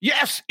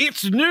Yes,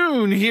 it's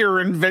noon here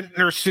in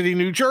Ventnor City,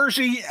 New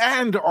Jersey,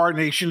 and our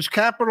nation's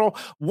capital,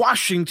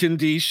 Washington,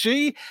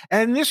 D.C.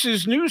 And this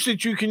is news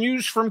that you can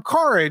use from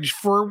Car Edge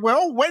for,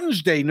 well,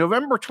 Wednesday,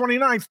 November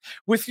 29th,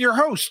 with your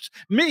hosts,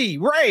 me,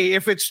 Ray.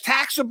 If it's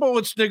taxable,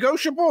 it's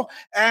negotiable.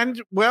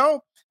 And,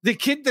 well, the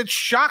kid that's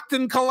shocked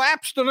and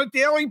collapsed on a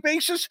daily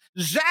basis,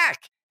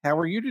 Zach. How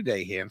are you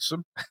today,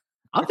 handsome?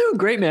 I'm doing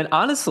great, man.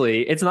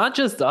 Honestly, it's not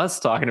just us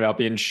talking about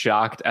being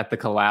shocked at the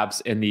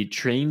collapse and the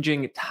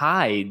changing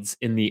tides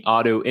in the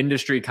auto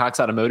industry. Cox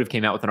Automotive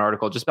came out with an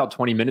article just about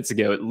 20 minutes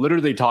ago. It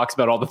literally talks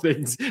about all the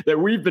things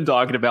that we've been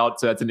talking about.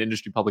 So that's an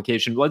industry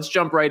publication. Let's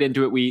jump right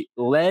into it. We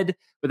led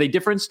with a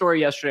different story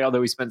yesterday,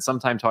 although we spent some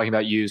time talking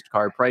about used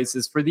car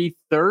prices. For the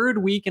third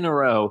week in a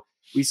row,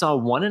 we saw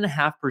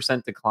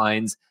 1.5%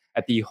 declines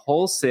at the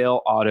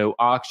wholesale auto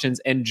auctions.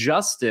 And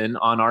Justin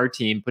on our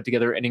team put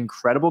together an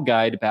incredible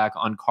guide back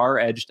on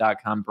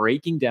caredge.com,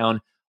 breaking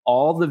down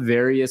all the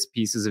various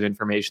pieces of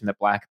information that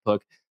Black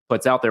Book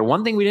puts out there.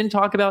 One thing we didn't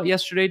talk about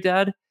yesterday,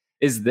 Dad,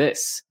 is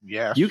this.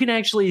 Yes. You can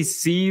actually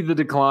see the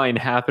decline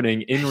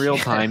happening in real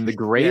time. The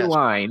gray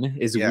line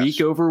is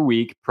week over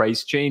week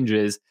price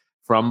changes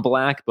from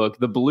Black Book.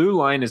 The blue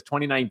line is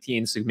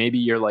 2019, so maybe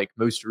your like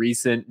most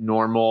recent,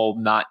 normal,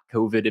 not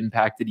COVID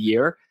impacted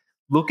year.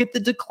 Look at the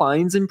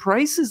declines in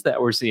prices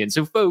that we're seeing.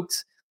 So,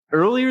 folks,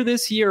 earlier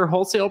this year,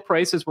 wholesale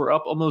prices were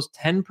up almost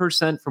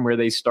 10% from where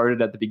they started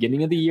at the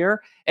beginning of the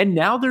year. And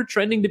now they're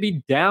trending to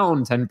be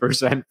down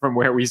 10% from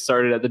where we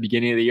started at the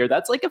beginning of the year.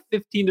 That's like a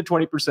 15 to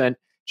 20%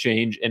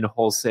 change in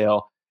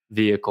wholesale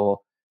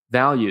vehicle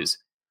values.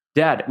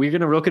 Dad, we're going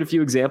to look at a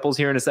few examples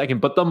here in a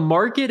second, but the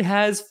market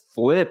has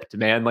flipped,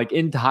 man, like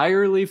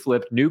entirely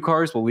flipped. New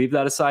cars, we'll leave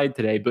that aside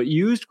today, but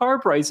used car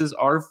prices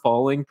are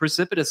falling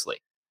precipitously.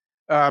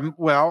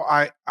 Well,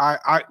 I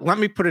let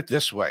me put it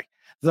this way.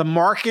 The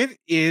market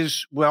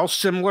is, well,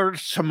 similar to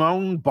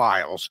Simone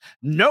Biles.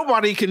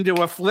 Nobody can do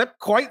a flip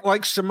quite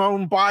like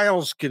Simone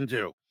Biles can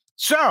do.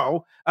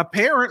 So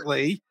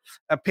apparently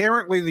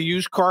the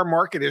used car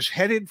market is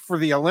headed for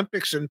the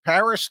Olympics in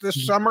Paris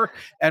this summer.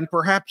 And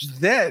perhaps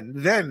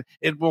then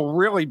it will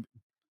really,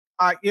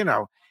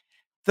 the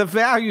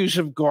values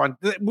have gone.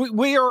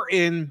 We are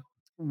in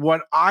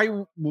what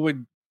I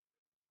would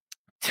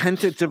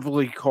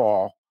tentatively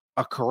call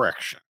a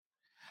correction.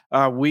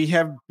 We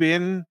have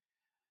been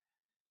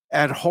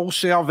at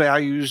wholesale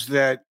values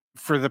that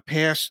for the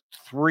past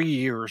 3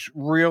 years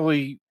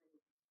really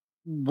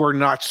were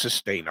not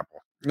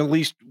sustainable. At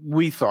least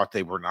we thought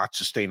they were not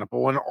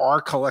sustainable. In our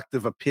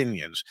collective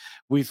opinions,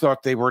 we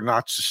thought they were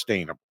not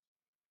sustainable.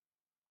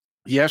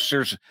 Yes,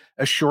 there's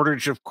a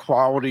shortage of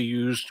quality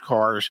used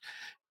cars.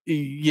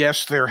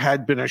 Yes, there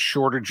had been a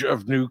shortage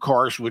of new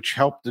cars, which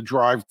helped to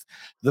drive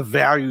the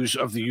values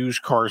of the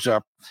used cars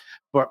up.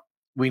 But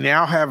we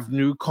now have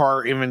new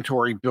car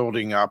inventory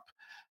building up.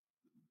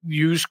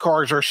 Used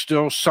cars are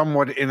still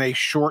somewhat in a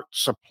short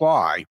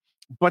supply,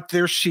 but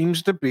there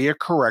seems to be a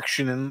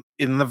correction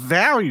in the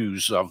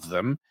values of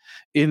them,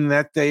 in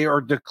that they are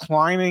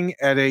declining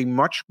at a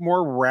much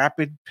more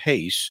rapid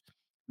pace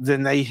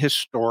than they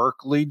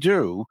historically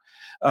do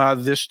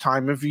this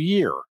time of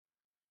year.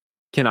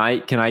 Can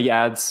I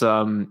add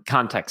some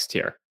context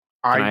here?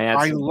 I,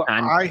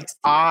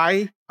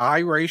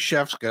 Ray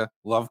Shefska,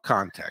 love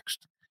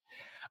context.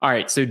 All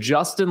right, so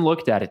Justin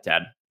looked at it,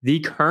 Dad.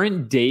 The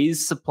current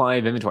days supply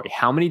of inventory,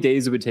 how many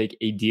days it would take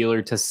a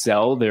dealer to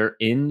sell their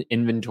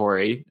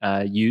in-inventory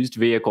used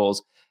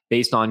vehicles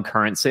based on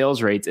current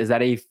sales rates, is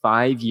at a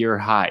 5-year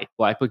high.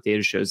 Black Book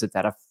data shows it's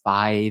at a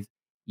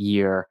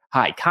 5-year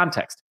high.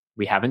 Context,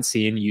 we haven't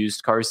seen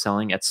used cars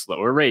selling at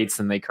slower rates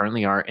than they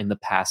currently are in the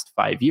past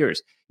 5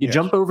 years. You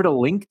jump over to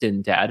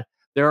LinkedIn, Dad.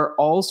 There are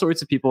all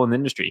sorts of people in the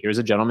industry. Here's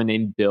a gentleman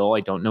named Bill. I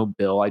don't know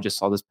Bill. I just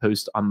saw this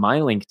post on my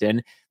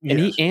LinkedIn. And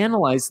he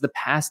analyzed the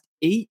past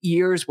 8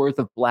 years worth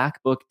of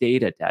Black Book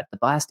data, Dad. The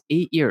last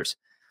 8 years.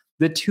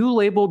 The two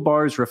labeled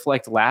bars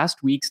reflect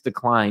last week's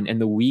decline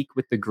and the week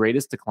with the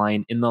greatest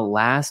decline in the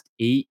last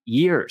 8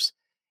 years.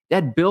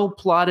 Dad, Bill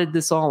plotted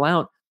this all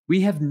out.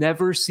 We have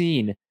never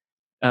seen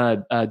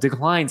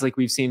declines like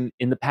we've seen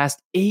in the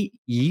past 8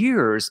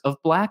 years of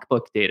Black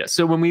Book data.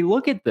 So when we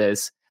look at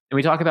this, and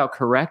we talk about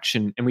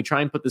correction, and we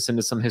try and put this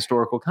into some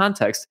historical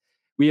context,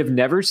 we have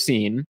never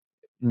seen,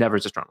 never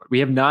is a strong word, we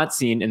have not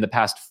seen in the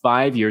past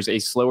 5 years a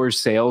slower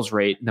sales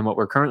rate than what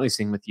we're currently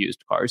seeing with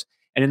used cars.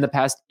 And in the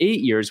past 8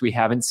 years, we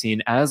haven't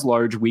seen as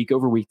large week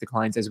over week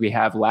declines as we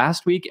have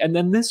last week and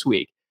then this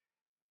week.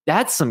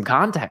 That's some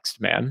context,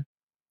 man.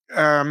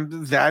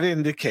 That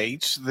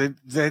indicates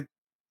that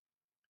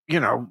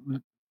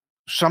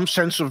some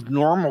sense of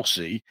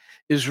normalcy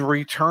is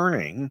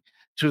returning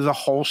to the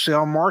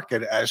wholesale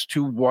market as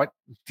to what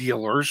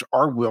dealers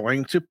are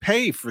willing to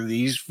pay for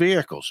these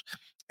vehicles.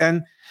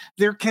 And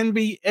there can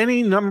be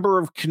any number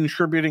of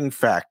contributing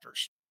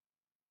factors.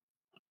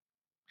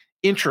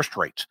 Interest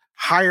rates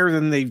higher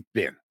than they've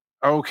been.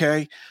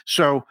 Okay.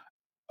 So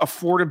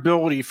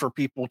affordability for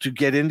people to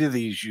get into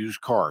these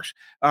used cars.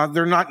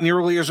 They're not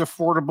nearly as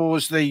affordable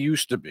as they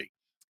used to be.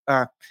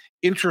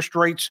 interest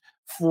rates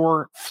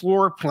for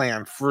floor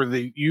plan for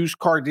the used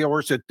car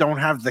dealers that don't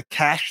have the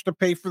cash to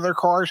pay for their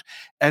cars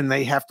and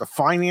they have to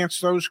finance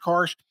those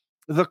cars.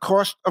 The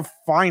cost of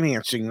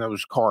financing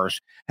those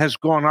cars has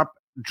gone up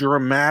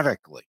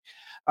dramatically.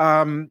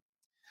 The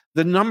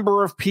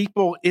number of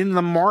people in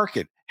the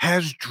market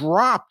has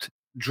dropped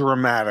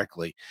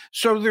dramatically.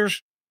 So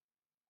there's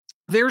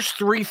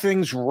three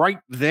things right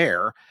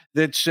there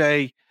that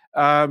say,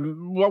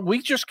 well,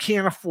 we just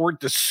can't afford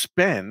to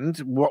spend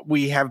what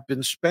we have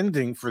been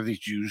spending for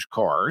these used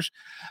cars.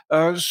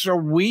 So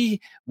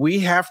we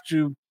have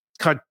to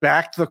cut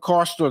back the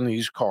cost on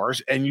these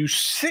cars. And you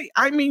see,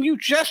 I mean,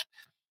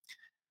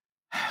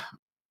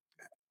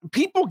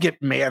 people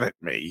get mad at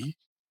me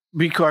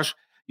because,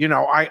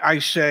 I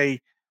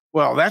say,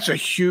 well, that's a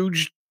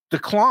huge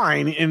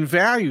decline in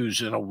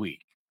values in a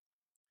week.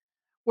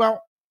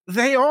 Well,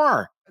 they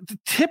are.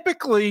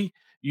 Typically,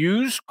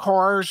 used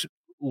cars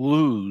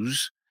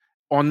lose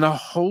on the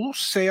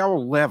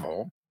wholesale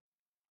level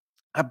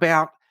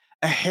about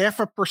a half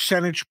a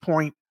percentage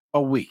point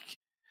a week.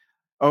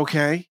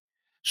 Okay.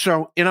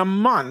 So in a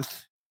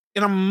month,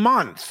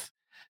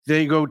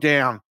 they go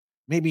down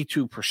maybe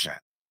 2%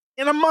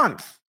 in a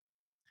month.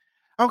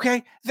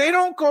 Okay. They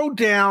don't go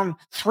down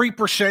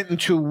 3% in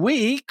 2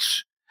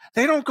 weeks.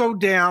 They don't go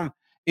down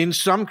in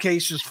some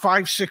cases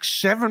 5, 6,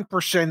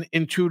 7%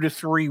 in 2 to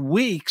 3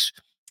 weeks.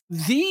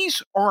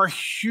 These are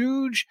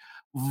huge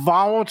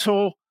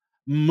volatile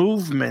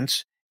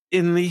movements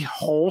in the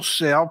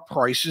wholesale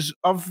prices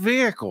of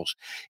vehicles.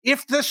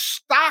 If the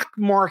stock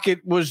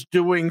market was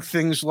doing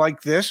things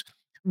like this,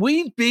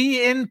 we'd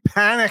be in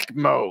panic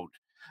mode.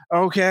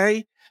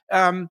 Okay.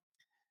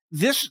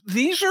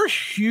 These are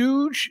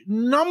huge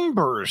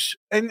numbers,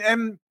 and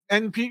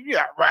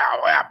yeah,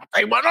 well,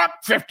 they went up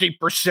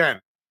 50%.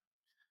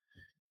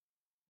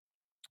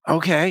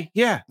 Okay,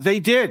 yeah, they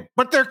did,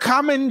 but they're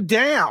coming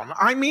down.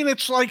 I mean,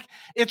 it's like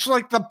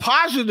the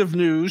positive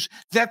news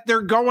that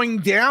they're going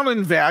down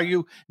in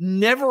value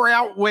never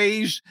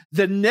outweighs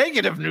the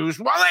negative news.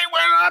 Well, they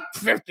went up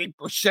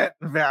 50%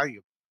 in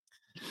value.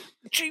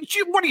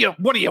 What do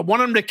you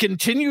want them to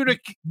continue to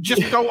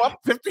just go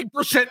up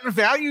 50% in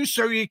value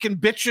so you can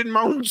bitch and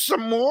moan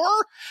some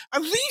more?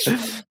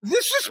 This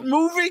is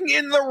moving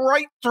in the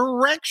right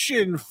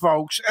direction,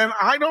 folks, and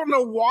I don't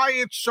know why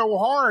it's so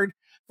hard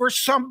for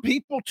some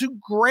people to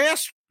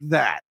grasp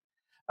that.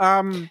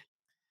 What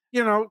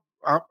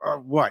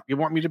you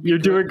want me to be? You're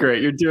doing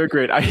great. You're doing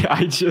great. I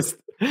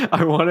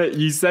want to,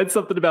 you said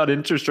something about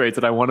interest rates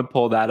and I want to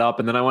pull that up.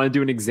 And then I want to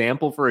do an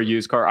example for a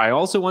used car. I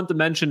also want to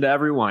mention to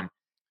everyone,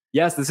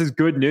 yes, this is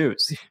good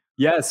news.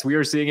 Yes, we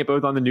are seeing it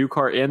both on the new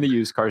car and the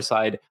used car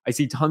side. I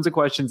see tons of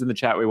questions in the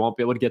chat. We won't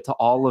be able to get to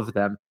all of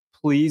them.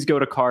 Please go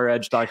to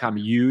caredge.com,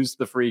 use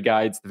the free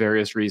guides, the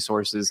various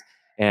resources,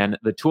 and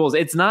the tools.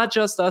 It's not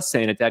just us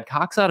saying it, Dad.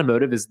 Cox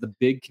Automotive is the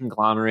big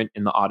conglomerate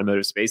in the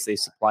automotive space. They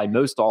supply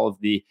most all of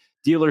the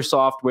dealer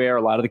software,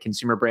 a lot of the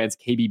consumer brands.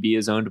 KBB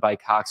is owned by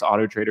Cox,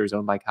 Auto Trader is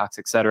owned by Cox,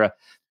 etc.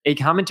 A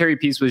commentary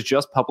piece was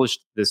just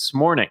published this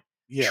morning.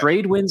 Yeah.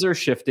 Trade winds are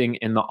shifting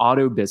in the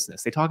auto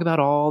business. They talk about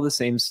all the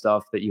same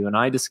stuff that you and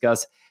I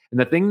discuss. And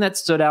the thing that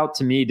stood out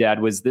to me,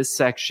 Dad, was this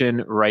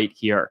section right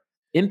here.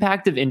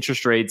 Impact of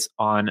interest rates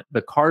on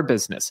the car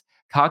business.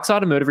 Cox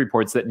Automotive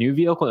reports that new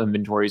vehicle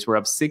inventories were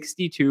up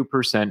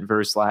 62%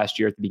 versus last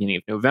year at the beginning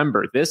of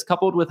November. This,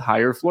 coupled with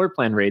higher floor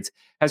plan rates,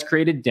 has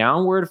created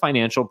downward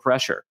financial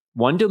pressure.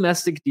 One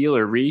domestic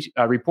dealer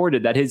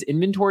reported that his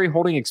inventory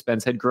holding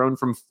expense had grown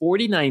from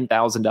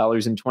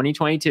 $49,000 in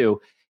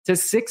 2022 to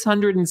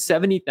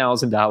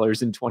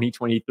 $670,000 in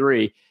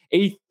 2023,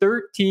 a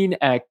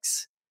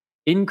 13x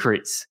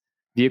increase.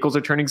 Vehicles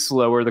are turning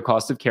slower. The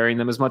cost of carrying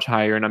them is much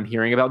higher. And I'm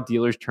hearing about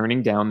dealers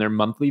turning down their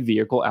monthly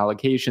vehicle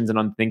allocations and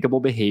unthinkable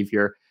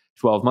behavior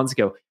 12 months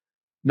ago.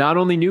 Not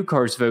only new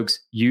cars,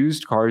 folks,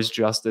 used cars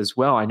just as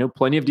well. I know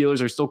plenty of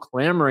dealers are still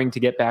clamoring to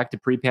get back to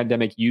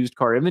pre-pandemic used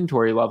car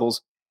inventory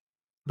levels,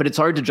 but it's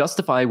hard to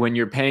justify when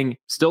you're paying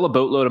still a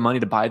boatload of money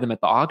to buy them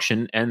at the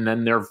auction, and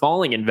then they're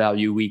falling in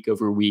value week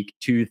over week,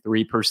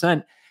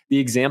 2-3%. The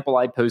example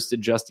I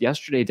posted just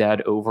yesterday,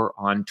 Dad, over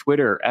on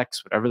Twitter,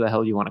 X, whatever the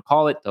hell you want to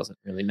call it, doesn't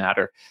really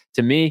matter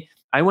to me.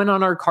 I went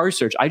on our car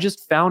search. I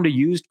just found a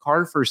used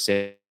car for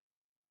sale.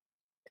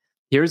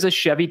 Here's a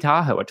Chevy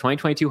Tahoe, a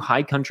 2022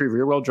 high country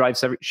rear-wheel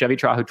drive Chevy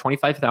Tahoe,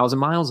 25,000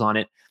 miles on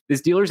it.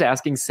 This dealer's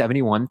asking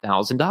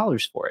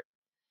 $71,000 for it.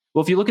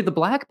 Well, if you look at the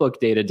Black Book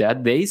data,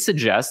 Dad, they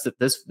suggest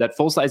that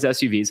full-size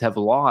SUVs have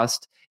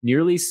lost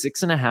nearly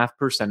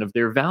 6.5% of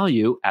their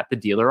value at the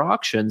dealer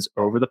auctions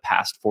over the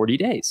past 40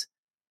 days.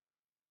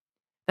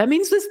 That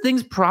means this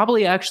thing's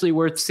probably actually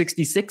worth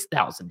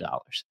 $66,000.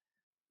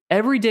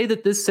 Every day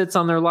that this sits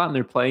on their lot and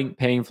they're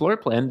paying floor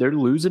plan, they're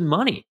losing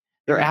money.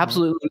 They're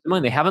absolutely losing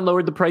money. They haven't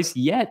lowered the price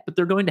yet, but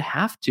they're going to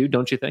have to,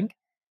 don't you think?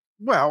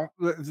 Well,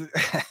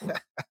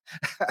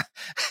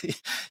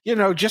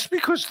 just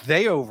because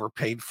they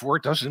overpaid for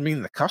it doesn't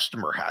mean the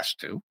customer has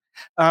to.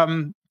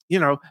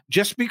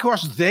 Just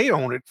because they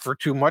own it for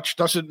too much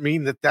doesn't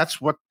mean that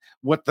that's what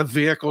the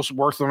vehicle's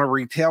worth on a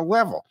retail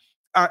level.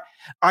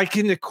 I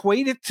can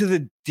equate it to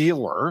the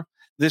dealer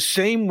the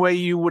same way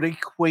you would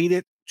equate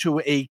it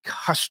to a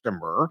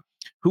customer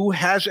who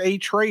has a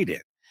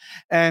trade-in.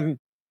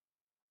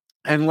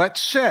 And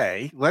let's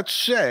say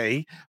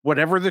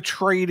whatever the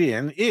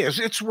trade-in is,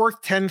 it's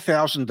worth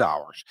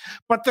 $10,000,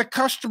 but the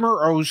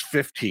customer owes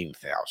 $15,000.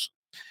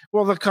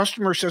 Well, the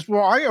customer says,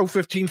 well, I owe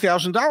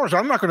 $15,000.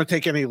 I'm not going to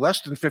take any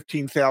less than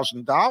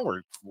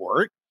 $15,000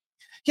 for it.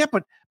 Yeah,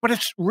 but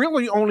it's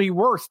really only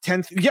worth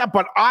 10. Yeah,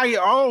 but I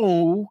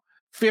owe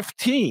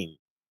 15.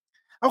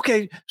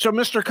 Okay, so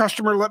Mr.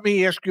 Customer, let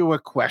me ask you a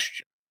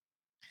question.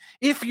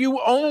 If you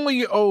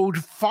only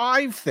owed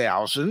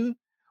 5,000,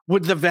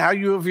 would the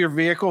value of your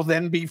vehicle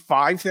then be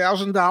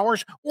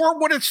 $5,000, or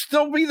would it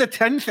still be the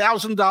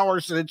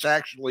 $10,000 that it's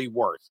actually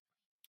worth?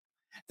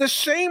 The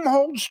same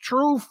holds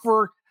true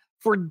for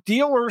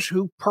dealers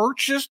who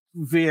purchased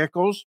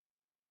vehicles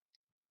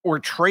or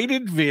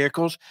traded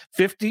vehicles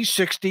 50,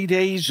 60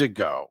 days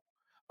ago.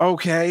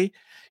 Okay.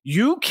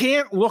 You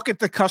can't look at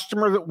the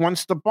customer that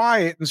wants to buy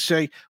it and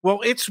say, well,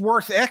 it's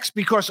worth X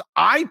because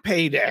I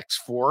paid X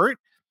for it.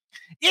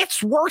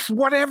 It's worth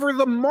whatever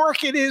the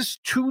market is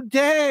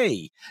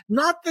today,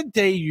 not the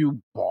day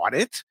you bought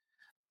it.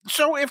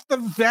 So if the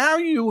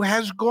value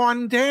has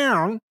gone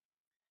down,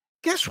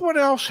 guess what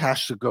else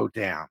has to go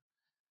down?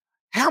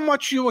 How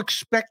much you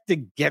expect to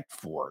get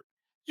for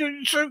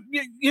it. So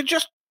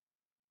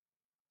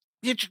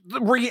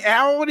the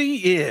reality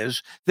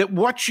is that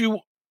what you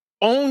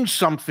own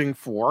something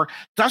for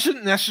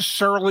doesn't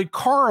necessarily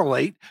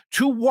correlate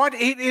to what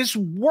it is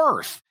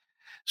worth.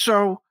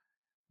 So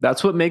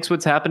that's what makes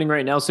what's happening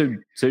right now so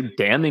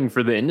damning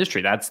for the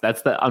industry. That's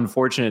the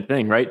unfortunate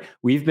thing, right?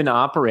 We've been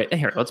operating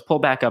here. Let's pull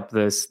back up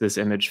this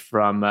image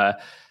from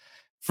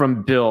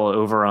Bill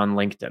over on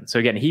LinkedIn. So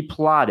again, he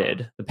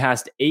plotted the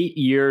past 8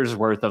 years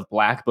worth of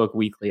Black Book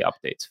weekly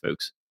updates,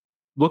 folks.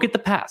 Look at the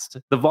past.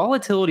 The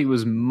volatility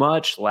was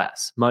much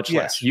less.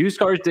 Yes. Used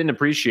cars didn't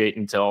appreciate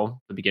until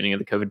the beginning of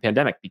the COVID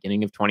pandemic,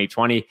 beginning of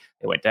 2020.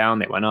 They went down,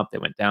 they went up, they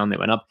went down, they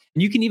went up.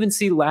 And you can even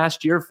see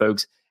last year,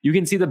 folks, you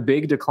can see the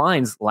big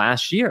declines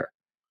last year,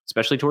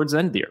 especially towards the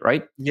end of the year,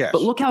 right? Yes.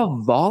 But look how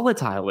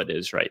volatile it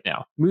is right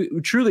now.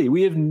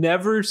 We have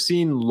never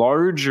seen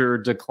larger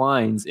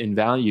declines in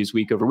values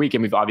week over week.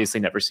 And we've obviously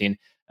never seen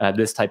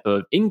this type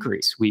of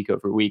increase week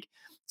over week.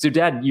 So,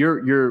 Dad,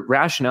 your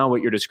rationale,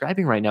 what you're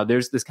describing right now,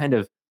 there's this kind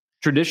of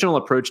traditional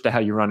approach to how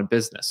you run a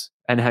business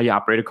and how you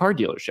operate a car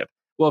dealership.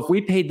 Well, if we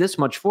paid this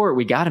much for it,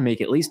 we got to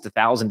make at least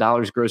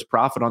 $1,000 gross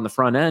profit on the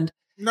front end.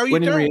 No, you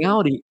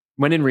don't.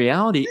 When in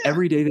reality,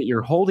 every day that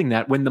you're holding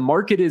that, when the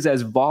market is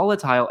as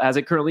volatile as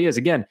it currently is,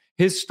 again,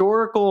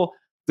 historical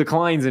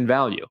declines in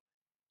value,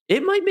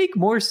 it might make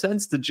more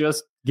sense to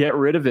just get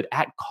rid of it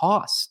at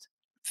cost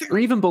or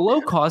even below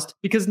cost,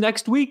 because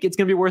next week it's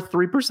going to be worth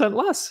 3%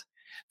 less.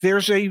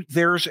 There's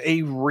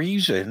a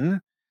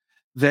reason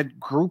that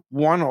Group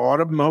 1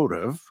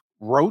 Automotive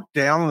wrote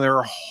down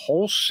their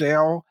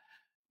wholesale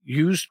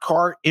used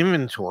car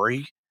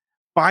inventory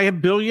by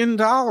 $1 billion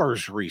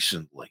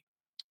recently,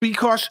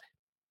 because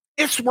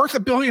it's worth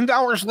 $1 billion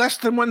less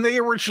than when they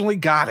originally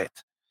got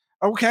it.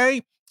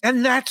 Okay?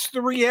 And that's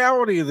the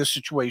reality of the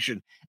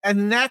situation.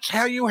 And that's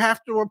how you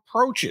have to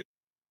approach it.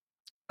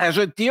 As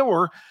a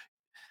dealer,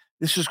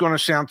 this is going to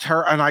sound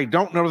terrible, and I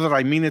don't know that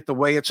I mean it the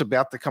way it's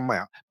about to come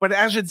out. But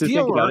as a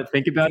dealer,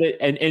 think about it,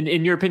 and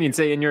in your opinion,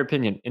 say in your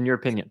opinion.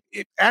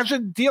 As a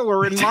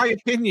dealer, in my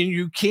opinion,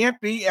 you can't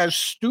be as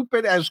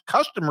stupid as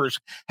customers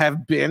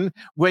have been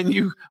when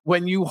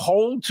you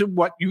hold to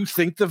what you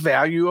think the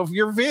value of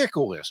your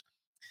vehicle is.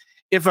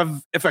 If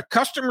a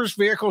customer's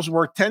vehicle is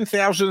worth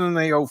 $10,000 and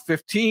they owe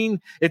 15,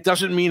 it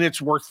doesn't mean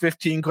it's worth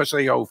 15 because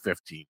they owe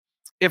 15.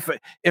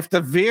 If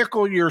the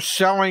vehicle you're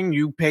selling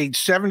you paid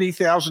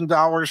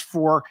 $70,000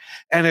 for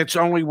and it's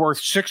only worth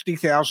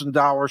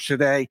 $60,000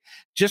 today,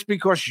 just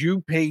because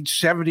you paid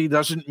 70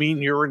 doesn't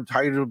mean you're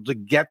entitled to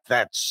get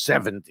that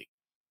 70.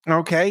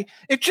 Okay?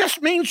 It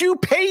just means you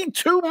paid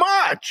too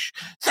much.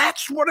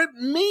 That's what it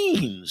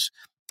means.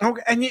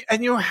 Okay,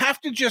 and you have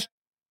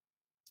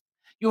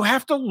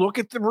to look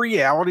at the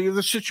reality of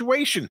the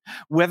situation,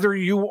 whether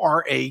you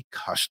are a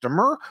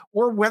customer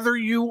or whether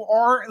you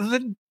are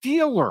the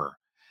dealer.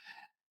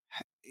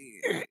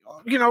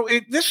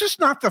 This is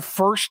not the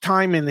first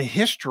time in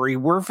history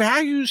where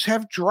values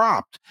have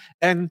dropped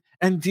and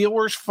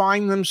dealers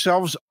find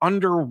themselves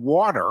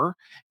underwater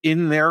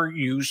in their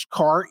used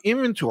car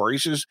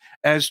inventories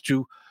as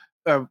to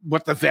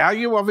what the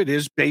value of it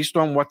is based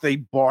on what they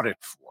bought it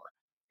for.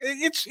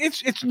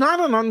 It's not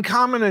an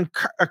uncommon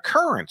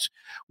occurrence.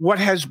 What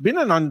has been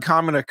an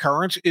uncommon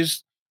occurrence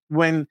is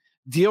when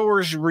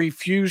dealers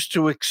refuse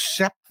to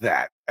accept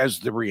that as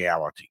the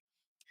reality.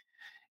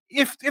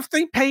 If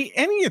they pay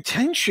any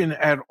attention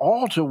at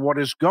all to what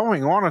is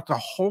going on at the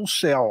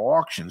wholesale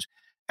auctions,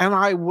 and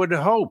I would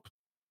hope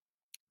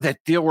that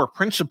dealer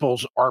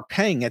principals are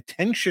paying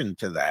attention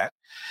to that,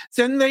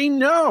 then they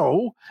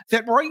know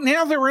that right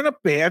now they're in a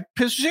bad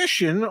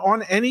position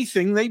on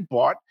anything they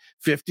bought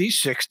 50,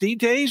 60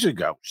 days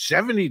ago,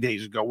 70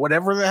 days ago,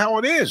 whatever the hell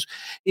it is.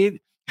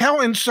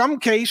 Hell, in some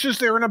cases,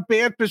 they're in a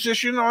bad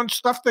position on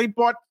stuff they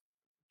bought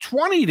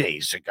 20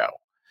 days ago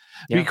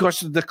because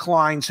the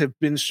declines have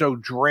been so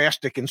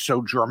drastic and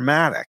so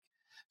dramatic.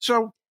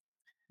 So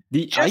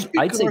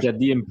I'd say that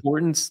the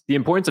importance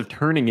of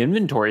turning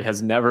inventory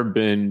has never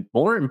been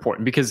more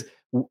important, because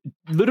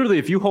literally,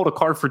 if you hold a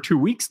car for 2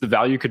 weeks, the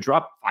value could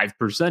drop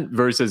 5%,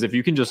 versus if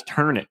you can just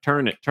turn it,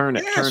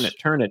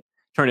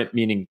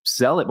 meaning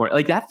sell it more.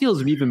 Like, that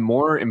feels even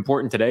more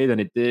important today than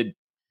it did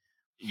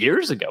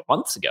years ago,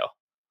 months ago.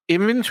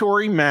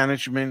 Inventory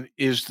management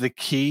is the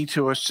key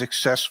to a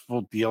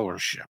successful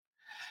dealership.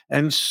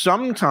 And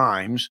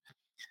sometimes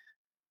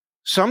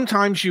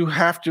you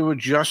have to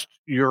adjust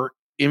your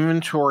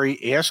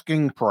inventory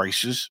asking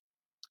prices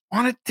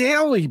on a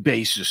daily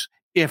basis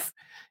if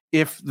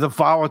the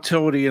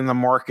volatility in the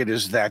market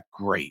is that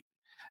great.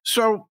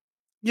 So,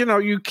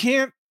 you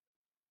can't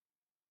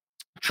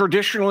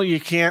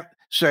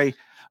say,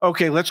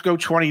 okay, let's go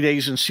 20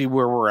 days and see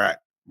where we're at.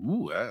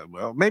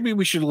 Well, maybe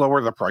we should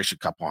lower the price a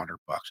couple $100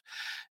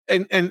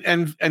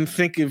 and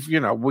think of,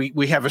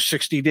 we have a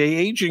 60-day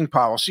aging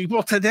policy.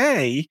 Well,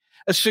 today,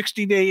 a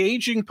 60-day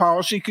aging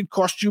policy could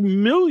cost you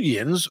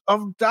millions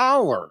of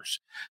dollars.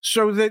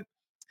 So that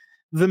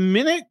the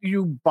minute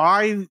you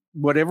buy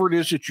whatever it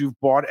is that you've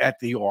bought at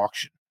the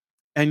auction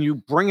and you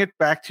bring it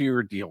back to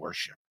your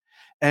dealership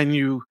and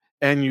you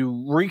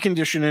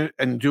recondition it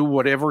and do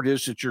whatever it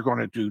is that you're going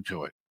to do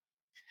to it,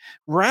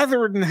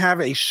 rather than have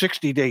a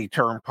 60-day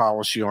term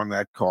policy on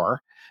that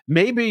car,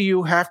 maybe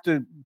you have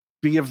to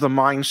be of the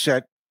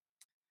mindset,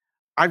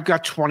 I've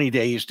got 20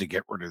 days to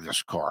get rid of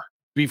this car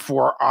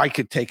before I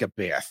could take a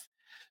bath.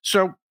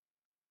 So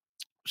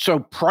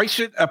price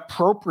it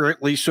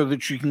appropriately so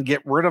that you can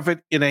get rid of it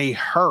in a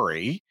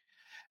hurry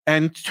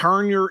and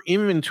turn your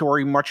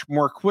inventory much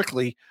more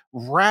quickly,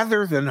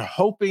 rather than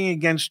hoping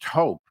against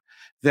hope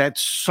that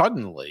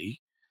suddenly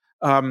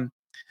that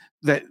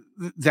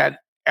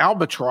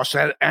albatross,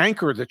 that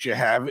anchor that you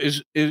have,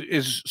 is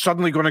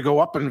suddenly going to go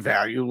up in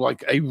value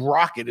like a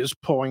rocket is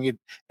pulling it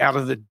out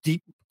of the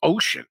deep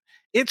ocean.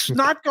 It's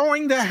not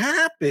going to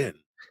happen.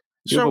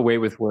 You have a way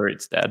with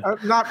words, Dad.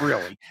 Not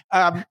really.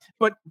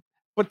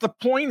 But the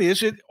point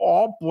is, it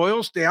all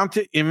boils down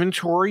to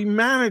inventory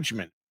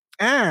management,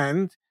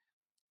 and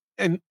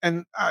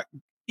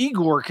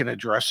Igor can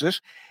address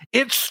this.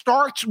 It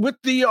starts with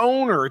the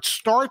owner. It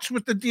starts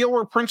with the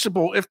dealer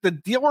principal. If the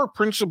dealer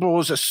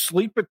principal is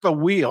asleep at the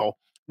wheel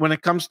when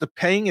it comes to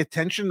paying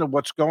attention to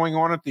what's going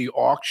on at the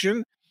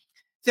auction,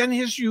 then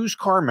his used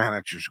car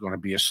manager is going to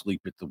be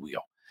asleep at the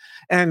wheel.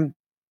 And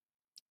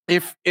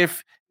if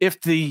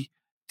the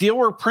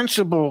dealer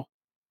principal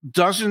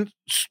doesn't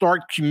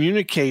start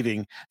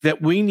communicating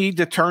that we need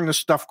to turn the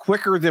stuff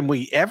quicker than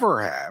we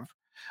ever have,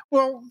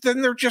 well,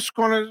 then they're just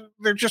going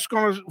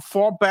to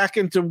fall back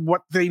into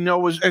what they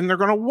know is, and they're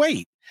going to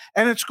wait,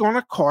 and it's going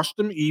to cost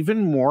them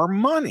even more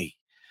money.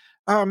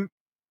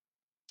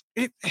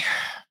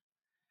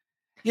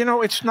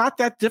 It's not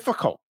that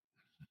difficult.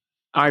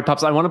 All right,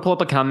 Pops, I want to pull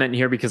up a comment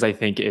here because I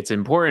think it's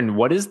important.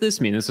 What does this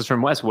mean? This is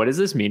from Wes. What does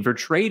this mean for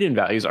trade-in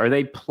values? Are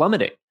they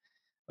plummeting?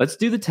 Let's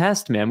do the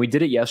test, man. We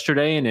did it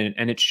yesterday, and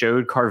it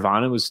showed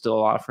Carvana was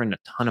still offering a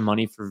ton of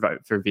money for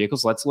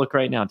vehicles. Let's look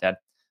right now, Dad.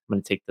 I'm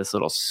going to take this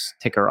little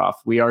ticker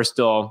off. We are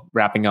still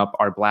wrapping up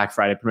our Black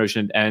Friday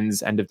promotion. It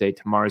ends end of day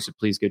tomorrow, so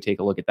please go take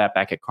a look at that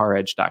back at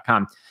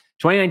caredge.com.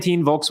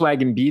 2019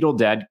 Volkswagen Beetle,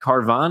 Dad.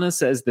 Carvana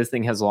says this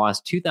thing has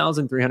lost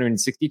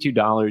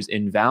 $2,362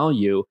 in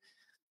value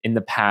in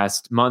the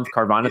past month.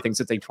 Carvana thinks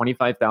it's a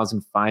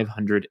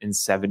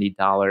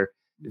 $25,570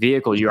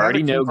 vehicle. You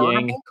already know,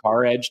 gang,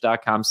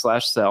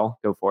 caredge.com/sell.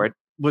 Go for it.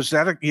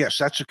 Yes,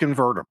 that's a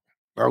convertible.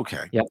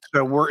 Okay. Yep.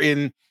 So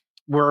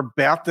we're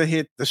about to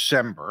hit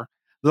December,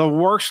 the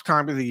worst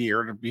time of the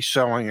year to be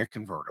selling a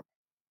convertible.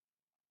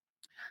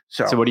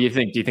 So what do you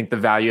think? Do you think the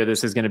value of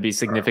this is going to be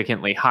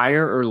significantly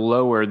higher or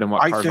lower than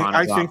what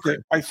Carvana is offering?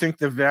 I think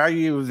the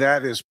value of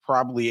that is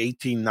probably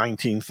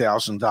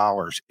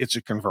 $18,000-$19,000. It's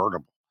a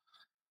convertible.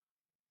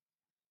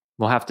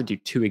 We'll have to do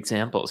two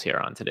examples here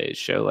on today's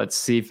show. Let's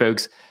see,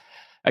 folks.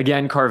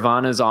 Again,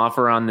 Carvana's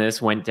offer on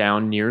this went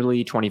down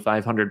nearly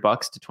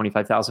 $2,500 to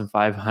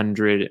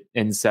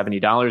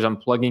 $25,570. I'm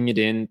plugging it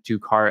into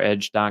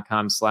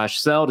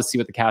caredge.com/sell to see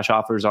what the cash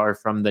offers are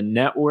from the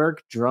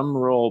network. Drum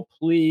roll,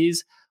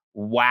 please.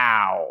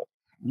 Wow.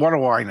 What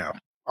do I know?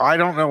 I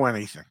don't know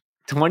anything.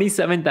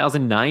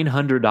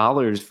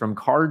 $27,900 from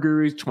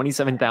CarGurus,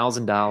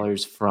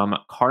 $27,000 from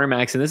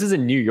CarMax. And this is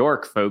in New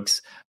York,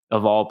 folks,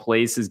 of all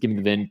places, given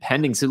the VIN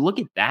pending. So look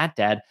at that,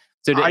 Dad.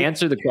 So to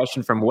answer the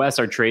question from Wes,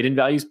 are trade-in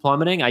values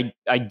plummeting? I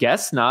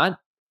guess not.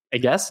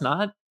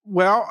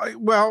 Well,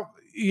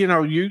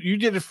 you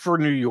did it for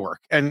New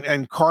York,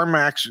 and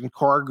CarMax and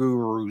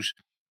CarGurus.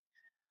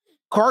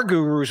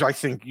 CarGurus, I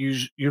think,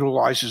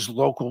 utilizes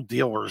local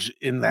dealers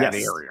in that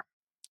area.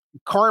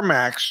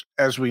 CarMax,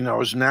 as we know,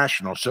 is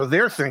national, so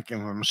they're thinking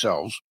to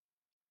themselves,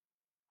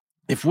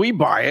 if we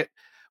buy it,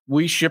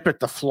 we ship it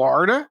to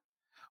Florida,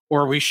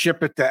 or we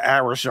ship it to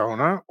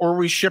Arizona, or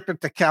we ship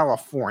it to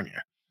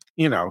California.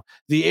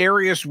 The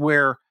areas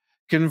where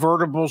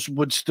convertibles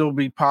would still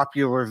be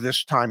popular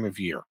this time of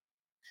year.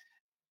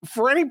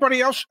 For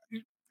anybody else,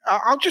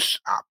 I'll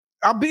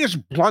be as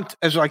blunt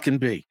as I can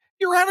be.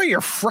 You're out of your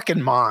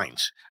freaking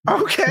minds.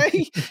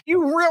 Okay?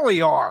 You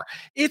really are.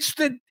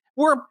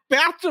 We're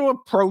about to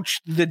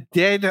approach the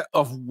dead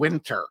of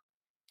winter,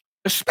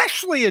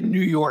 especially in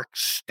New York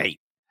State.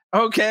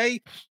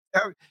 Okay?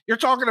 You're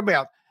talking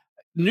about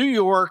New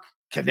York,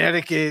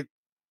 Connecticut,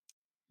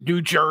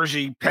 New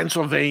Jersey,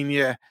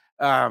 Pennsylvania,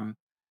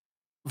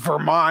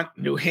 Vermont,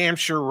 New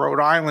Hampshire,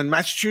 Rhode Island,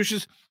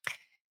 Massachusetts.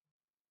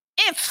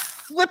 It's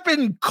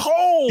flipping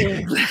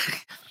cold.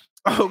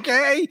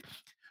 Okay?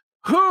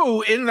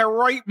 Who in their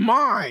right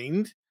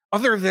mind,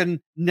 other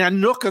than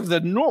Nanook of the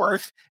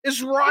North,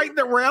 is riding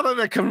around in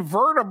a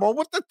convertible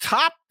with the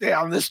top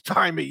down this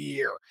time of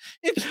year?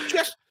 It's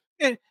just,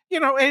 it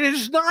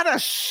is not a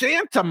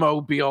Santa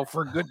mobile,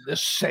 for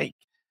goodness sake.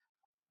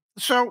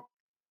 So,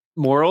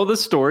 moral of the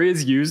story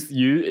is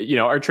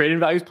are trade-in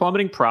values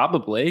plummeting?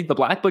 Probably. The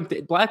Black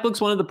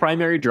Book's one of the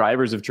primary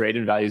drivers of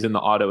trade-in values in the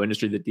auto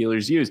industry that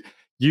dealers use.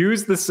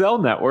 Use the sell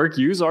network,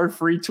 use our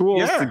free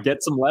tools to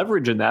get some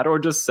leverage in that, or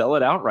just sell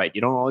it outright.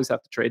 You don't always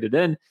have to trade it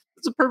in.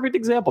 It's a perfect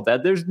example,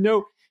 Dad.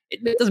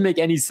 It doesn't make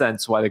any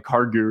sense why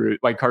Car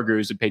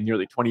Gurus would pay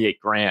nearly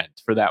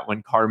 $28,000 for that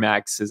when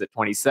CarMax is at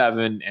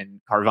 27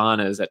 and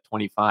Carvana is at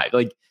 25.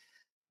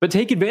 But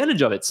take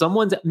advantage of it.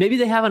 Maybe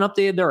they haven't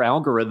updated their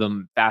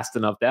algorithm fast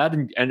enough,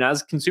 Dad, and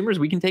as consumers,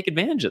 we can take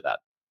advantage of that.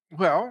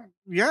 Well,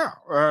 yeah,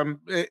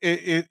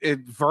 it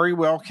very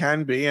well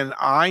can be, and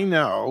I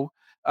know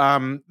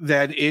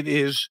that it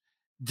is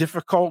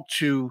difficult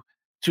to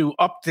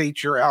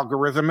update your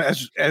algorithm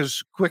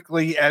as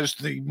quickly as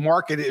the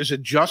market is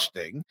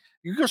adjusting,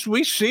 because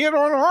we see it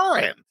on our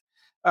end.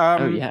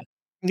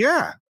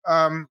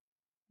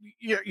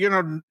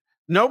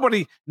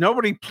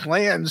 Nobody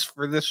plans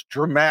for this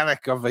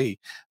dramatic of a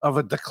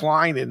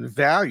decline in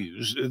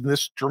values, and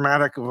this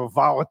dramatic of a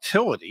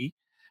volatility,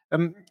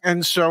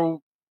 and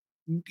so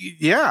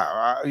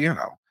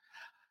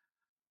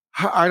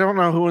I don't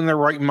know who in their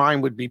right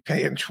mind would be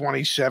paying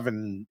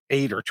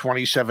 27.8 or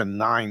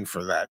 27.9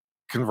 for that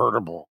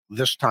convertible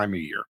this time of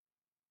year.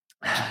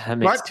 That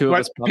makes two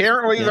of us.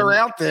 Apparently, they're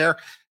out there.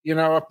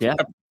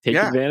 Take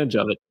advantage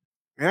of it.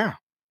 Yeah,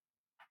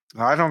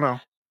 I don't know.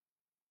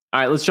 All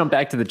right, let's jump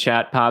back to the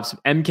chat, Pops.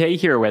 MK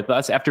here with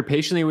us. After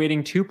patiently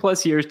waiting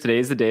 2+ years, today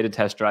is the day to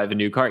test drive a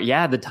new car.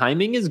 Yeah, the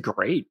timing is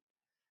great.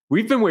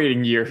 We've been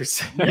waiting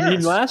years. Yes. I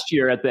mean, last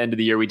year at the end of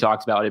the year, we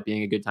talked about it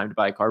being a good time to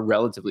buy a car,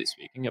 relatively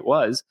speaking. It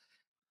was.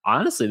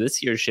 Honestly,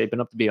 this year is shaping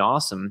up to be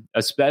awesome,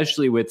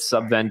 especially with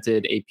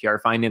subvented APR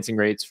financing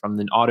rates from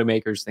the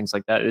automakers, things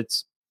like that.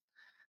 It's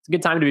a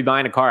good time to be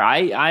buying a car.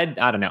 I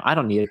don't know. I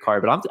don't need a car,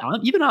 but I'm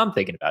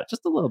thinking about it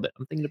just a little bit.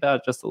 I'm thinking about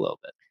it just a little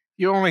bit.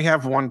 You only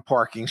have one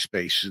parking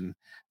space, and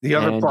the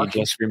other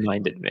parking. You just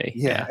reminded me.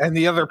 Yeah, and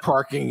the other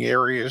parking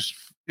area is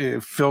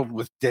filled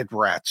with dead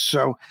rats.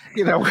 So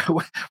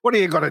what are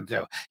you going to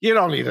do? You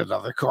don't need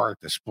another car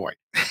at this point.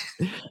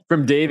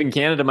 From Dave in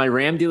Canada, my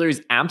Ram dealer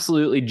is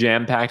absolutely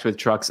jam-packed with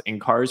trucks and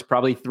cars,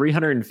 probably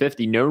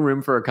 350. No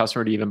room for a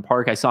customer to even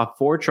park. I saw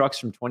 4 trucks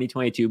from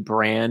 2022,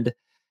 brand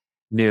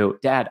new.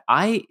 Dad,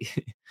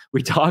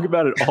 we talk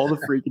about it all the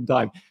freaking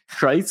time.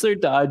 Chrysler,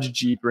 Dodge,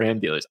 Jeep, Ram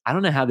dealers. I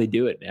don't know how they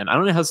do it, man. I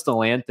don't know how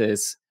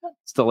Stellantis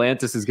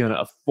is going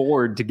to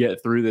afford to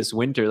get through this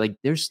winter.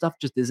 Their stuff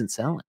just isn't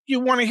selling.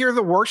 You want to hear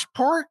the worst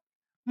part?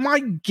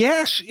 My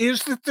guess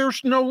is that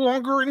there's no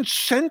longer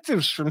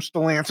incentives from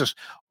Stellantis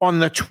on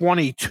the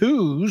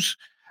 22s.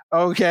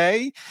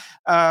 Okay.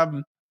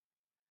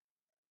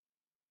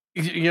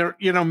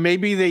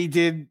 Maybe they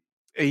did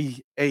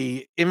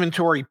a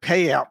inventory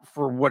payout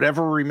for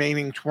whatever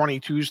remaining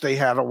 22s they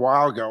had a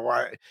while ago.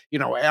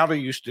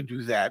 Audi used to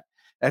do that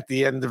at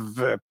the end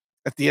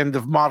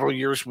of model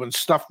years when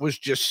stuff was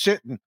just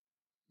sitting.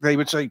 They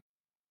would say,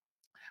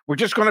 we're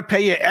just going to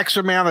pay you X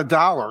amount of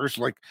dollars.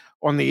 Like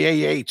on the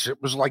A8s,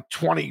 it was like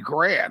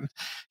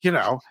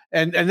 $20,000,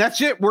 and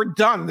that's it. We're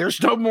done.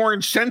 There's no more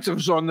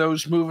incentives on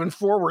those moving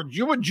forward.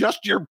 You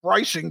adjust your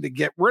pricing to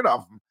get rid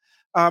of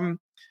them.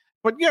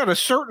 But at a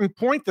certain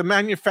point, the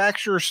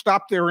manufacturers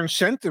stop their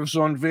incentives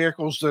on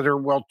vehicles that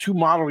are 2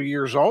 model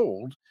years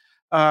old.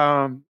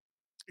 So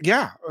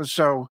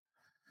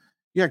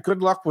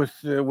good luck with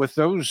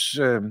those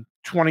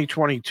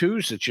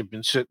 2022s that you've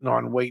been sitting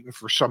on, waiting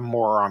for some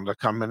moron to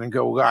come in and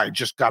go, I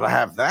just got to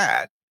have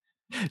that.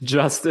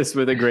 Justice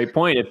with a great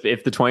point.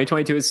 If the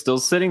 2022 is still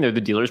sitting there,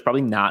 the dealer is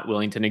probably not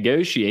willing to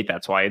negotiate.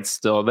 That's why it's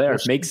still there.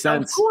 It makes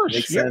sense. Of course.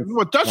 Makes sense.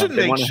 Well, it doesn't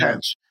make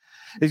sense.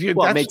 That's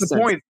the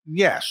sense. Point.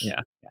 Yes.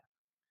 Yeah.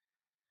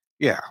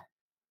 Yeah.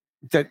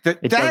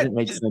 It doesn't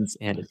make sense,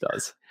 and it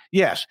does.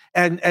 Yes.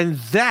 And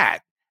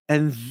that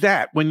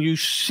when you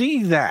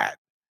see that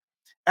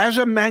as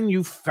a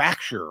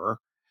manufacturer,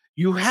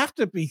 you have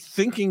to be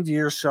thinking to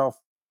yourself,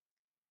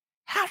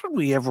 how did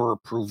we ever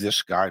approve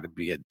this guy to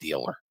be a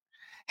dealer?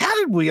 How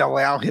did we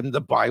allow him to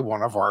buy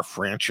one of our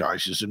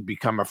franchises and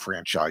become a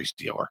franchise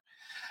dealer?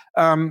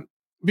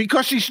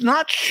 Because he's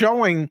not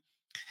showing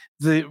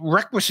the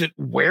requisite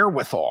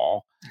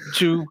wherewithal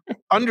to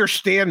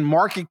understand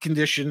market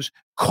conditions,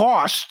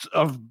 costs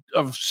of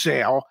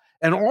sale,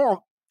 and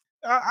all.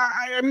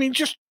 I mean,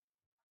 just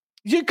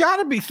you got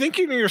to be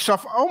thinking to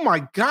yourself, "Oh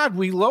my God,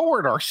 we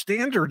lowered our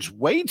standards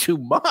way too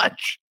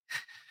much."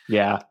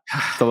 Yeah,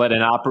 to let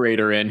an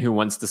operator in who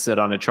wants to sit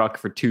on a truck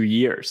for 2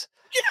 years.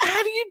 Yeah,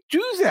 how do you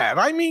do that?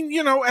 I mean,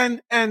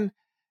 and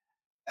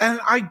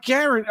I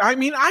guarantee. I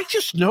mean, I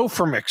just know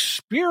from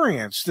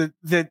experience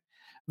that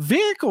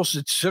vehicles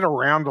that sit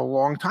around a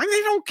long time,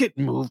 they don't get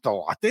moved a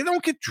lot. They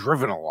don't get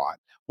driven a lot.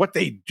 What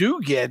they do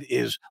get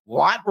is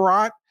lot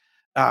rot,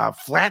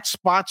 flat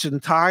spots in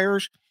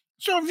tires.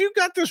 So if you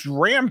got this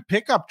Ram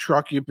pickup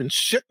truck you've been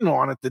sitting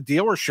on at the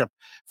dealership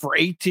for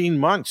 18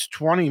 months,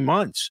 20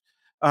 months,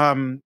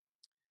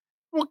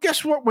 well,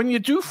 guess what? When you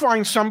do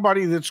find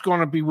somebody that's going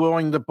to be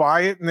willing to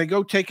buy it and they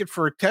go take it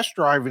for a test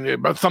drive and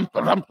and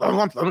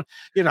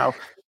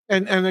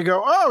they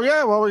go, oh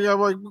yeah, well,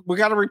 we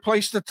got to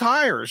replace the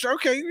tires.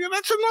 Okay,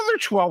 that's another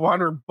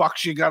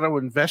 $1,200 you got to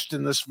invest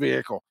in this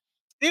vehicle.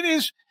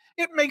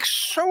 It makes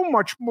so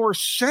much more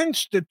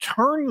sense to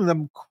turn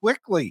them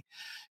quickly.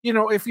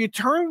 If you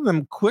turn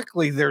them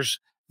quickly, there's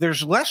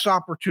less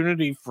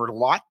opportunity for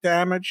lot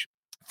damage,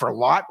 for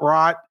lot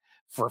rot,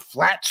 for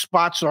flat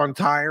spots on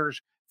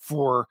tires,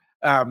 for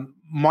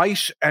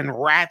mice and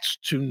rats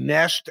to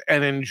nest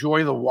and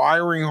enjoy the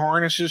wiring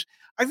harnesses.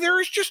 There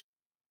is just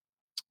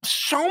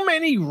so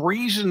many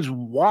reasons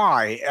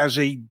why, as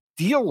a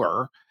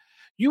dealer,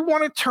 you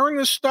want to turn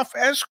this stuff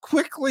as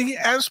quickly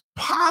as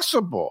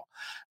possible.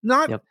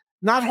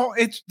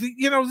 It's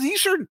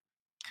these are.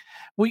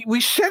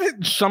 We said it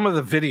in some of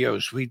the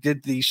videos we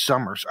did this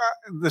summer.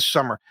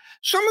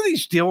 Some of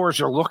these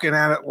dealers are looking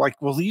at it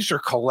like, well, these are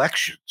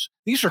collections.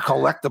 These are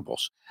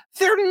collectibles.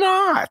 They're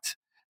not.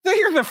 They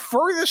are the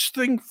furthest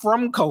thing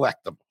from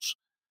collectibles.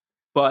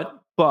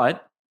 But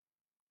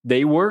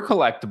they were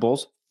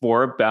collectibles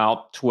for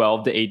about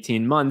 12 to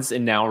 18 months.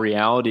 And now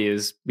reality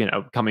is,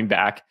 coming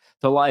back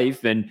to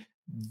life, and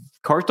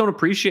cars don't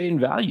appreciate in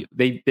value.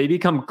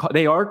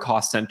 They are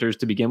cost centers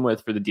to begin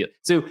with for the deal.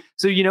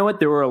 So you know what?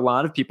 There were a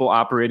lot of people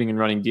operating and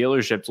running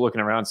dealerships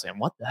looking around saying,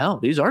 what the hell?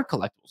 These are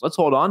collectibles. Let's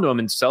hold on to them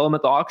and sell them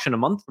at the auction a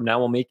month from now.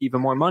 We'll make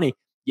even more money.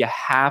 You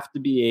have to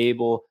be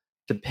able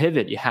to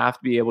pivot. You have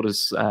to be able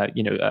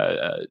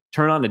to,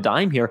 turn on a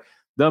dime here.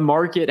 The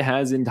market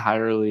has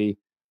entirely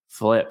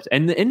flipped,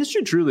 and the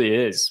industry truly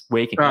is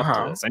waking up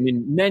to this. I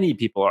mean, many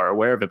people are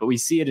aware of it, but we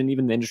see it in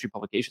even the industry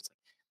publications.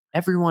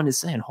 Everyone is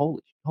saying,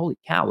 holy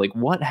cow, like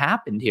what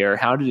happened here?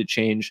 How did it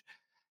change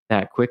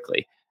that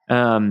quickly?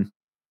 All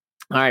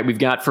right, we've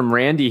got from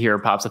Randy here,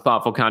 pops a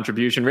thoughtful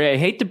contribution. Ray, I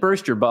hate to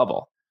burst your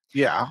bubble.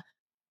 Yeah.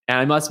 And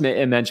I must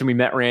mention, we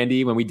met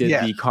Randy when we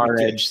did the Car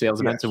Edge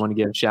sales event. So I want to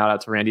give a shout out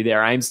to Randy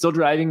there. I'm still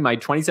driving my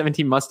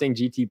 2017 Mustang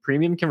GT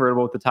Premium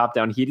convertible with the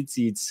top-down heated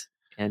seats,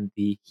 and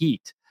the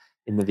heat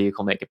in the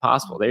vehicle make it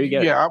possible. There you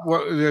go. Yeah,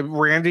 well,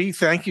 Randy,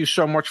 thank you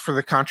so much for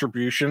the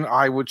contribution.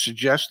 I would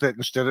suggest that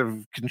instead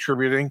of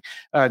contributing,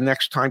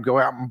 next time go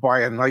out and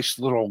buy a nice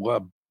little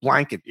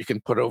blanket you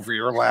can put over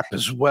your lap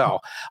as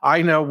well.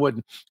 I know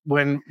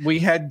when we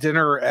had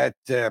dinner at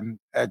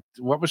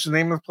what was the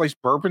name of the place?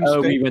 Bourbon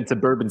Steak? We went to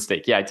Bourbon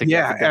Steak. Yeah, I took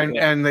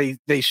and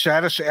they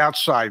sat us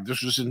outside.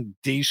 This was in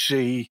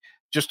DC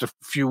just a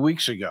few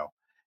weeks ago,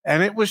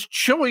 and it was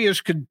chilly as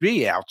could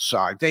be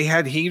outside. They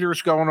had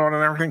heaters going on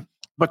and everything,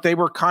 but they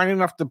were kind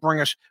enough to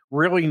bring us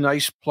really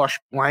nice plush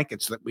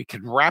blankets that we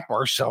could wrap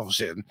ourselves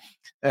in.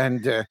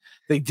 And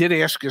they did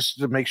ask us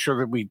to make sure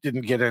that we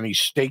didn't get any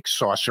steak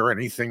sauce or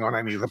anything on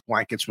any of the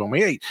blankets when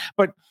we ate.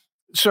 But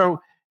so,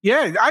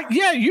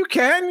 you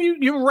can.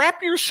 You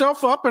wrap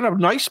yourself up in a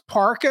nice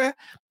parka,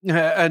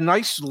 a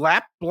nice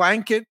lap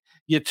blanket.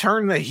 You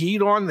turn the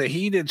heat on, the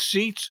heated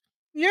seats.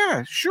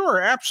 Yeah, sure,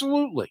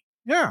 absolutely.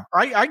 Yeah,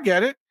 I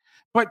get it.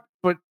 But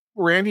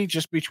Randy,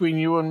 just between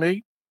you and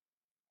me,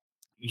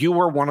 you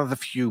were one of the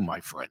few, my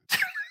friend.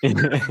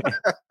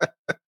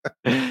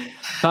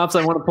 Pops,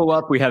 I want to pull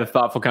up. We had a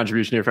thoughtful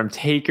contribution here from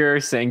Taker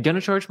saying, going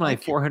to charge my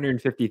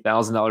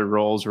 $450,000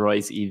 Rolls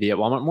Royce EV at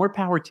Walmart. More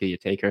power to you,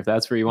 Taker. If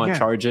that's where you want to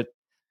charge it,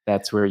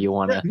 that's where you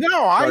want to.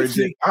 No, I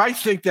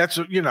think that's,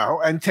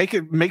 and take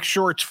it, make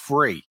sure it's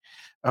free.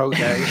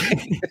 Okay.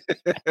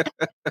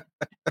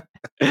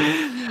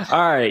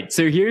 All right.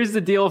 So here's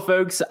the deal,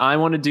 folks. I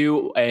want to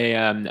do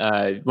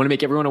want to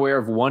make everyone aware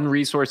of one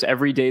resource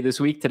every day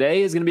this week.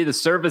 Today is going to be the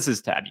services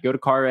tab. You go to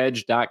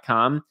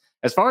caredge.com.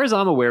 As far as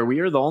I'm aware, we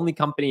are the only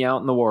company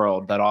out in the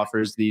world that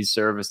offers these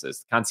services.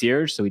 The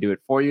concierge, so we do it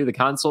for you. The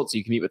consult, so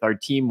you can meet with our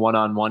team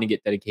one-on-one and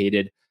get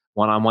dedicated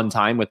one-on-one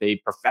time with a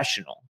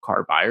professional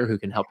car buyer who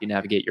can help you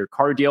navigate your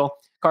car deal.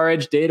 Car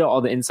Edge data,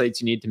 all the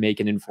insights you need to make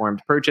an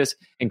informed purchase,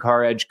 and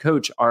Car Edge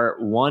Coach are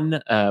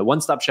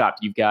one-stop shop.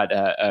 You've got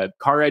a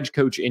Car Edge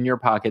coach in your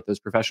pocket, those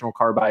professional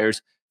car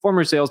buyers,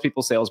 former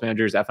salespeople, sales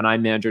managers, F&I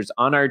managers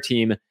on our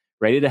team,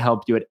 ready to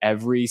help you at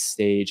every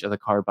stage of the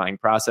car buying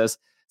process.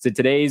 So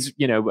today's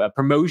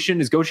promotion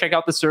is go check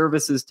out the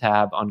services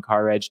tab on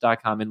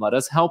caredge.com and let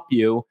us help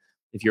you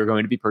if you're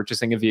going to be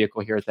purchasing a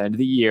vehicle here at the end of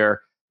the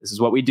year. This is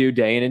what we do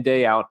day in and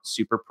day out.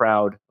 Super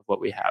proud of what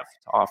we have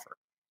to offer.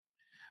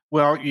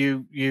 Well,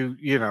 you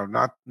know,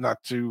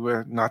 not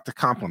to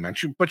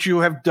compliment you, but you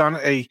have done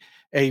a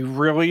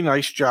really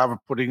nice job of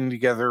putting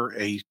together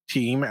a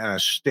team and a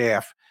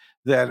staff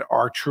that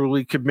are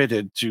truly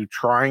committed to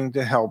trying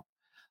to help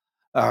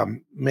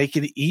make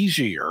it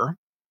easier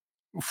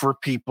for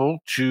people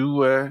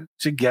to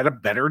get a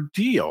better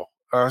deal.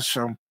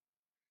 So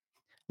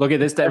look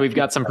at this, Dad. We've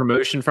got some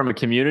promotion from a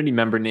community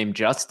member named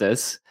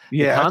Justice.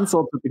 yeah, The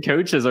consults with the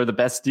coaches are the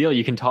best deal.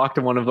 You can talk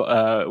to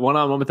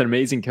one-on-one with an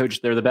amazing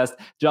coach. They're the best.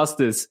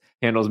 Justice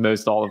handles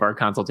most all of our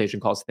consultation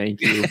calls. Thank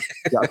you,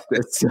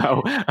 Justice.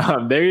 So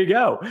there you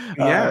go.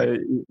 Yeah.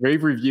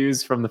 Rave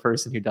reviews from the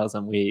person who does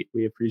them. We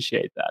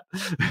appreciate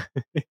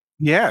that.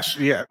 Yes,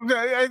 yeah,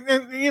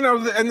 and you know,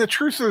 and the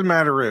truth of the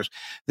matter is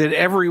that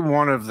every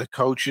one of the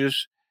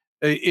coaches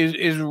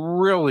is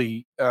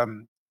really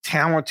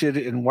talented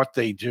in what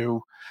they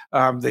do.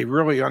 They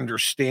really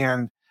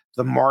understand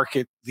the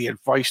market. The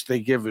advice they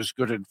give is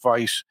good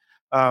advice.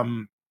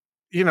 You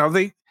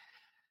know,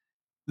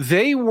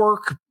 they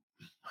work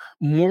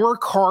more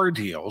car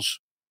deals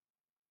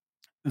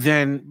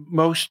than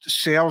most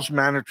sales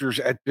managers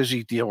at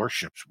busy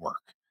dealerships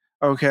work.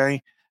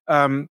 Okay.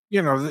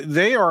 You know,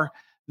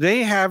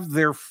 they have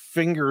their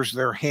fingers,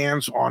 their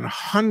hands on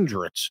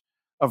hundreds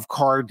of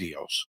car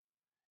deals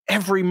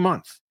every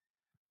month,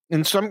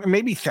 and some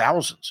maybe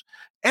thousands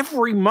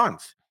every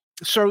month.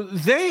 So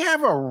they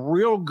have a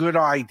real good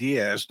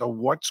idea as to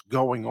what's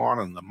going on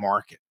in the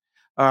market.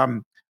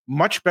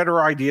 Much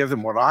better idea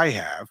than what I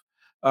have.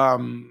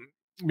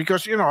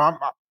 Because, you know,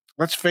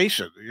 let's face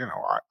it, you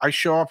know, I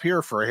show up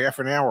here for a half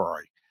an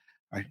hour.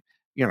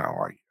 You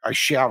know, I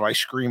shout, I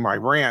scream, I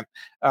rant.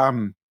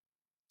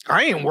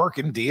 I ain't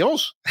working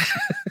deals.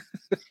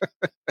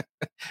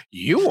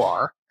 You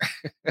are.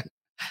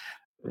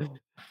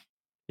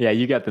 Yeah,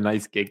 you got the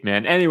nice gig,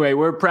 man. Anyway,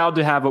 we're proud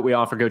to have what we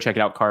offer. Go check it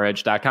out,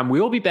 caredge.com.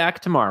 We'll be back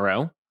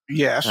tomorrow.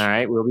 Yes. All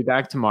right, we'll be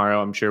back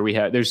tomorrow. I'm sure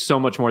there's so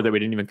much more that we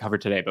didn't even cover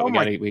today, but we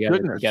got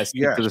to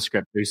stick to the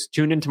script.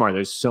 Tune in tomorrow.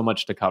 There's so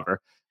much to cover.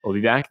 We'll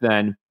be back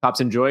then. Pops,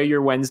 enjoy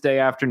your Wednesday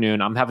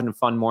afternoon. I'm having a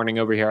fun morning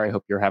over here. I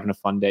hope you're having a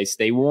fun day.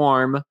 Stay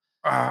warm.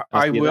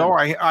 I will.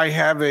 I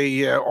have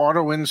a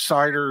Auto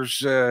Insiders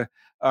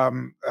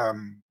podcast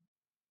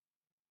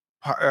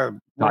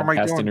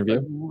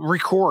interview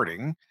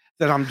recording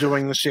that I'm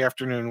doing this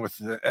afternoon with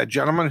a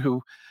gentleman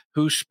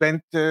who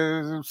spent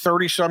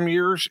 30 some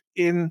years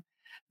in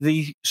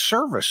the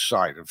service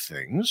side of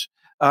things.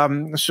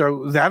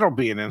 So that'll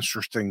be an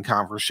interesting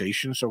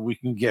conversation. So we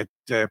can get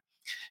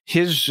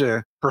his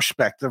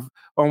perspective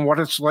on what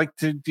it's like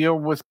to deal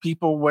with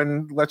people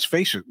when, let's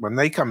face it, when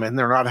they come in,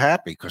 they're not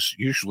happy because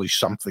usually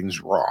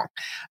something's wrong.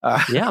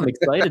 Yeah, I'm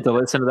excited to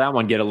listen to that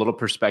one, get a little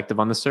perspective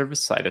on the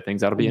service side of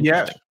things. That'll be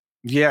interesting.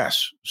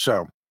 Yes.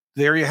 So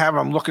there you have it.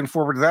 I'm looking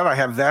forward to that. I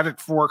have that at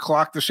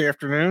 4:00 this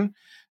afternoon.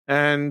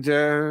 And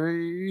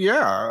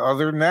yeah,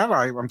 other than that,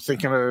 I'm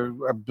thinking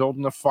of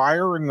building a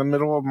fire in the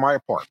middle of my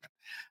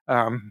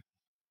apartment.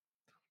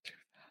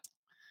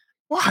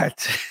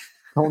 What?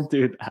 Don't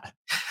do that.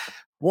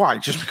 Why?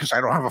 Just because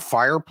I don't have a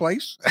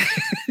fireplace?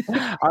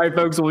 All right,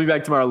 folks, we'll be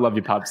back tomorrow. Love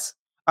you, Pops.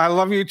 I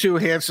love you too,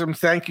 handsome.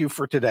 Thank you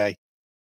for today.